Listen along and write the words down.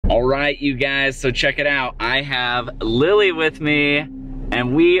All right, you guys, so check it out. I have Lily with me,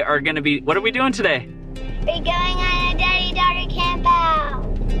 and we are gonna be, what are we doing today? We're going on a daddy-daughter camp out.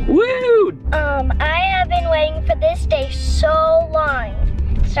 Woo! I have been waiting for this day so long.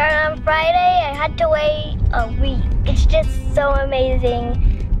 Started on Friday, I had to wait a week. It's just so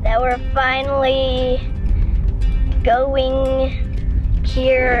amazing that we're finally going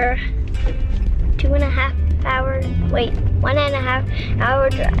here. 1.5 hour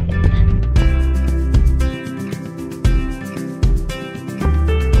drive.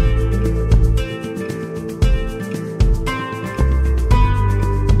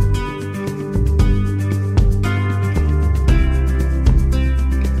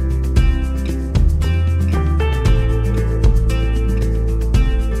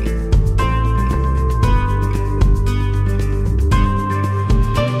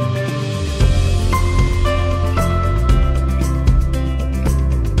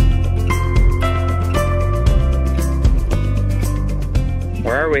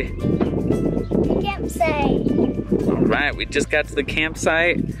 Where are we? Campsite. All right, we just got to the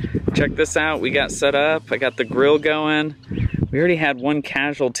campsite. Check this out, we got set up. I got the grill going. We already had one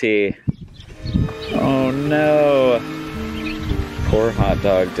casualty. Oh no. Poor hot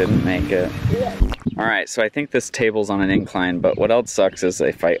dog didn't make it. All right, so I think this table's on an incline, but what else sucks is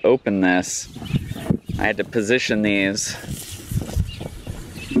if I open this, I had to position these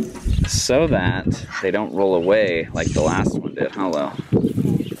so that they don't roll away like the last one did. Hello.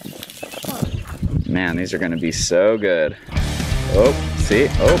 Man, these are gonna be so good. Oh, see?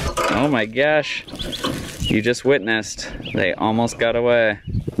 Oh my gosh. You just witnessed, they almost got away.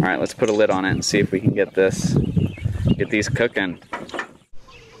 All right, let's put a lid on it and see if we can get these cooking.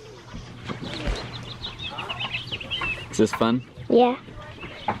 Is this fun? Yeah.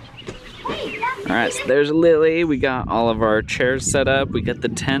 All right, so there's Lily. We got all of our chairs set up. We got the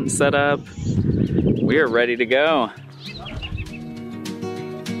tent set up. We are ready to go.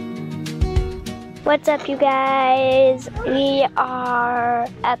 What's up, you guys? We are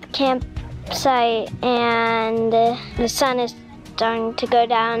at the campsite and the sun is starting to go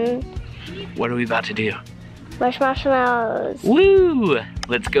down. What are we about to do? Mush marshmallows. Woo!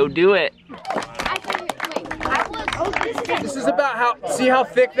 Let's go do it. This is about how, see how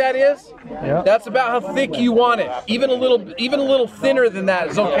thick that is? Yeah. That's about how thick you want it. Even a little thinner than that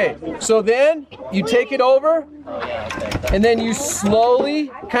is okay. So then you take it over and then you slowly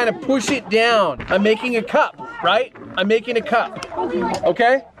kind of push it down. I'm making a cup, right? I'm making a cup.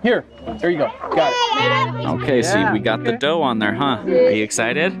 Okay? Here. There you go. Got it. Okay, so we got the dough on there, huh? Are you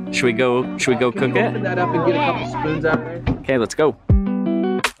excited? Should we go cook it? Open that up and get a couple spoons out of there. Okay, let's go.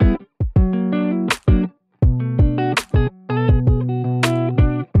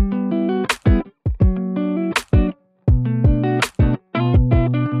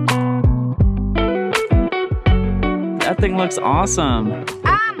 That thing looks awesome.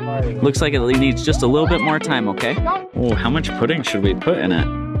 Looks like it needs just a little bit more time, okay? Oh, how much pudding should we put in it?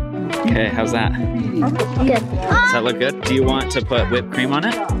 Okay, how's that? Good. Does that look good? Do you want to put whipped cream on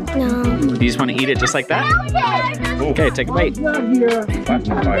it? No. Do you just want to eat it just like that? Okay, take a bite.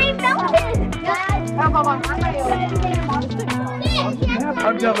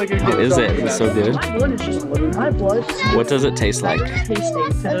 I'm definitely gonna get Is it? It's so good. What does it taste like?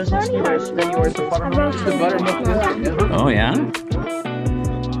 Oh yeah?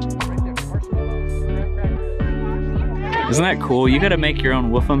 Isn't that cool? You gotta make your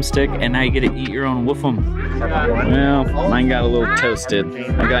own woofum stick and now you get to eat your own woofum. Well, mine got a little toasted.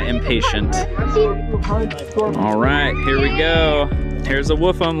 I got impatient. All right, here we go. Here's a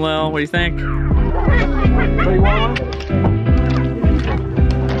woofum, Lil. What do you think?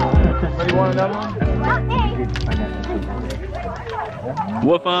 You want another one?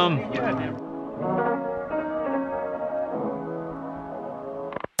 Woofum.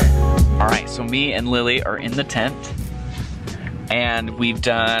 All right, so me and Lily are in the tent and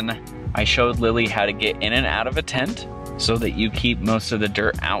I showed Lily how to get in and out of a tent so that you keep most of the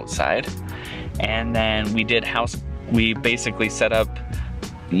dirt outside. And then we basically set up,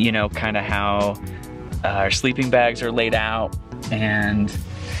 you know, kind of how our sleeping bags are laid out, and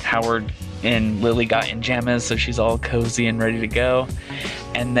Howard and Lily got in jammies, so she's all cozy and ready to go.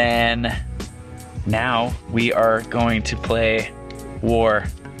 And then now we are going to play War.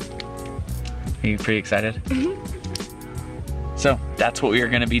 Are you pretty excited? Mm-hmm. So that's what we are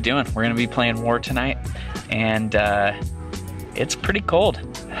gonna be doing. We're gonna be playing War tonight, and it's pretty cold.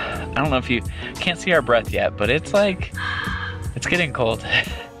 I don't know if you can't see our breath yet, but it's like, it's getting cold.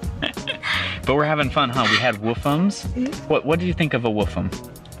 But we're having fun, huh? We had woofums. Mm-hmm. What do you think of a woofum?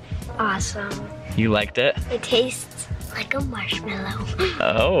 Awesome. You liked it? It tastes like a marshmallow.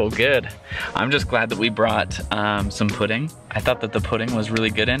 Oh, good. I'm just glad that we brought some pudding. I thought that the pudding was really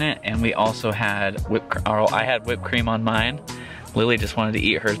good in it, and we also had I had whipped cream on mine. Lily just wanted to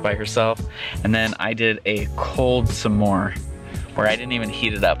eat hers by herself, and then I did a cold s'more where I didn't even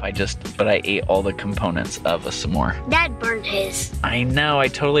heat it up. But I ate all the components of a s'more. Dad burned his. I know, I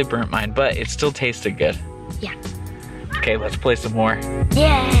totally burnt mine, but it still tasted good. Yeah. Okay, let's play some more.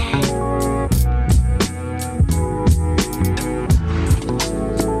 Yeah.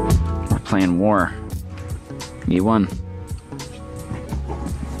 We're playing war. You won.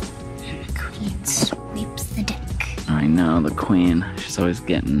 Queen sweeps the deck. I know, the queen. She's always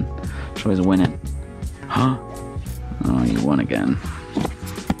winning. Huh? Oh, you won again.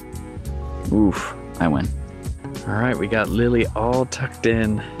 Oof, I win. All right, we got Lily all tucked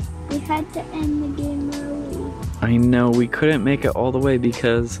in. We had to end the game early. I know, we couldn't make it all the way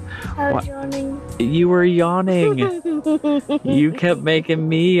because I was yawning. You were yawning. You kept making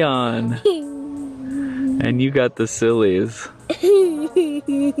me yawn. And you got the sillies.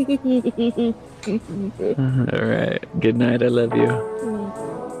 All right, good night, I love you.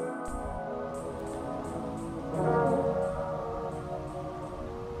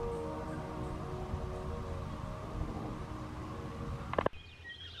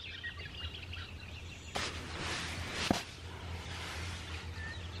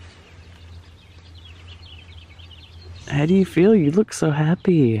 How do you feel? You look so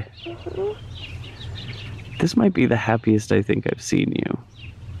happy. This might be the happiest I think I've seen you.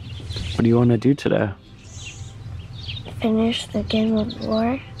 What do you want to do today? Finish the game of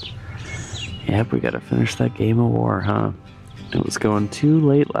war. Yep, we gotta finish that game of war, huh? It was going too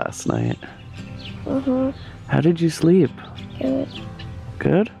late last night. How did you sleep? Good.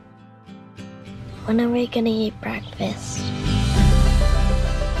 Good? When are we gonna eat breakfast?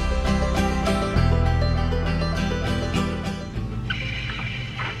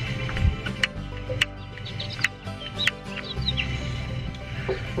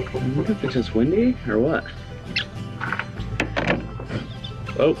 I wonder if it's just windy or what?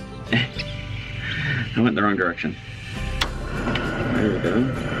 Oh, I went the wrong direction. There we go.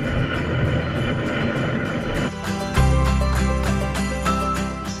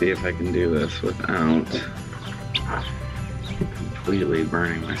 Let's see if I can do this without completely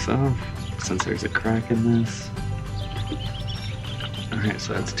burning myself, since there's a crack in this. All right,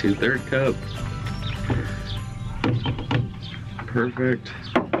 so that's 2/3 cup. Perfect.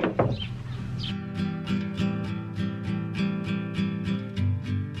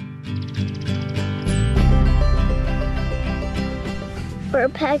 We're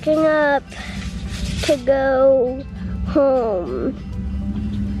packing up to go home.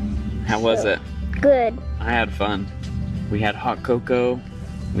 How was it? Good. I had fun. We had hot cocoa,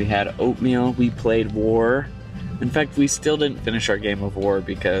 we had oatmeal, we played war. In fact, we still didn't finish our game of war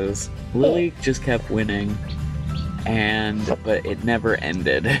because Lily just kept winning, but it never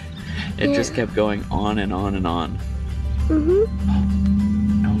ended. It just kept going on and on and on.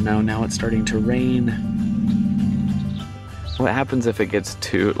 Oh no, now it's starting to rain. What happens if it gets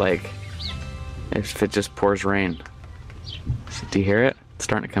too, if it just pours rain? Do you hear it? It's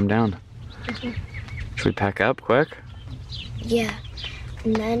starting to come down. Should we pack up quick? Yeah,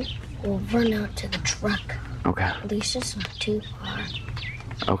 and then we'll run out to the truck. Okay. At least it's not too far.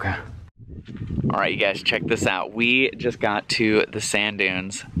 Okay. All right, you guys, check this out. We just got to the sand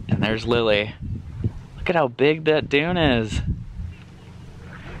dunes, and there's Lily. Look at how big that dune is.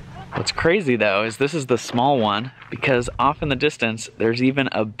 What's crazy though is this is the small one, because off in the distance there's even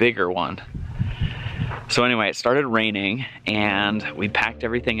a bigger one. So anyway, it started raining and we packed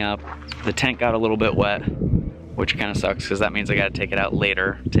everything up. The tent got a little bit wet, which kind of sucks because that means I got to take it out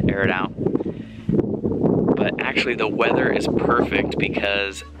later to air it out. But actually the weather is perfect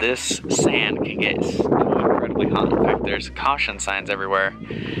because this sand can get so incredibly hot. In fact, there's caution signs everywhere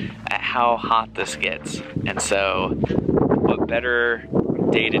at how hot this gets. And so what better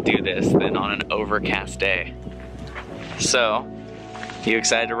day to do this than on an overcast day. So, you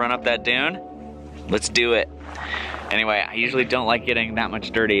excited to run up that dune? Let's do it. Anyway, I usually don't like getting that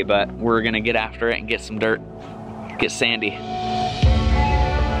much dirty, but we're gonna get after it and get some dirt. Get sandy.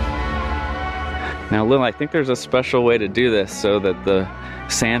 Now Lil, I think there's a special way to do this so that the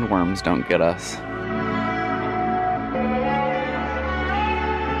sandworms don't get us.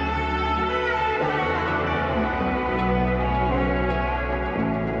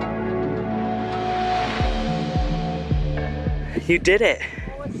 You did it.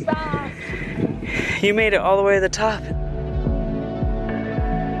 What's that? You made it all the way to the top.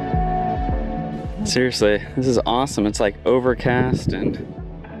 Seriously, this is awesome. It's like overcast and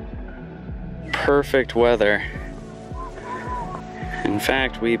perfect weather. In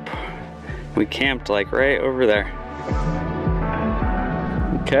fact, we camped like right over there.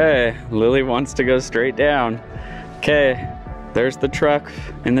 Okay, Lily wants to go straight down. Okay, there's the truck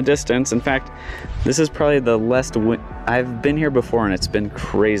in the distance. In fact, this is probably the less wind. I've been here before and it's been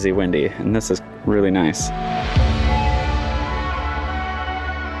crazy windy, and this is really nice.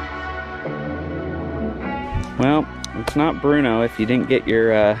 Well, it's not Bruno if you didn't get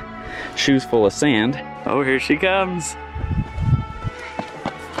your shoes full of sand. Oh, here she comes.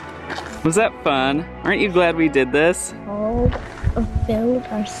 Was that fun? Aren't you glad we did this? All filled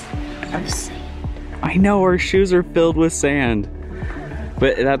of sand. I know, our shoes are filled with sand.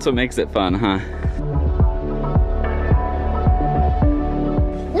 But that's what makes it fun, huh?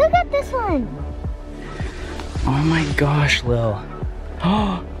 Look at this one. Oh my gosh, Lil.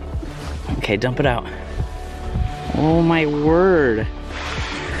 Oh. Okay, dump it out. Oh my word.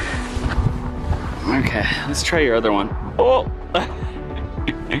 Okay, let's try your other one. Oh.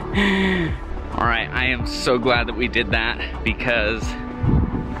 All right, I am so glad that we did that because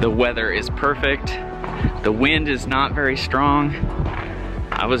the weather is perfect. The wind is not very strong.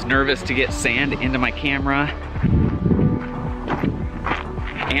 I was nervous to get sand into my camera.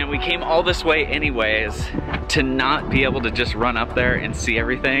 And we came all this way anyways to not be able to just run up there and see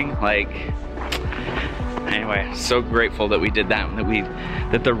everything. Like, anyway, so grateful that we did that and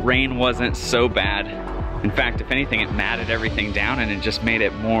that the rain wasn't so bad. In fact, if anything, it matted everything down and it just made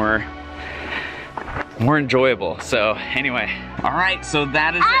it more enjoyable. So anyway, all right, so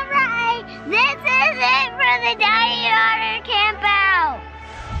that is all right, this is it for the Daddy Daughter camp out.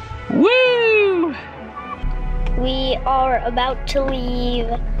 Woo! We are about to leave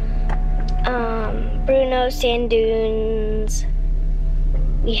Bruno Sand Dunes.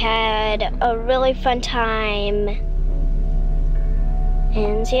 We had a really fun time,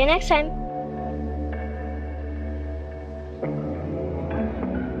 and see you next time.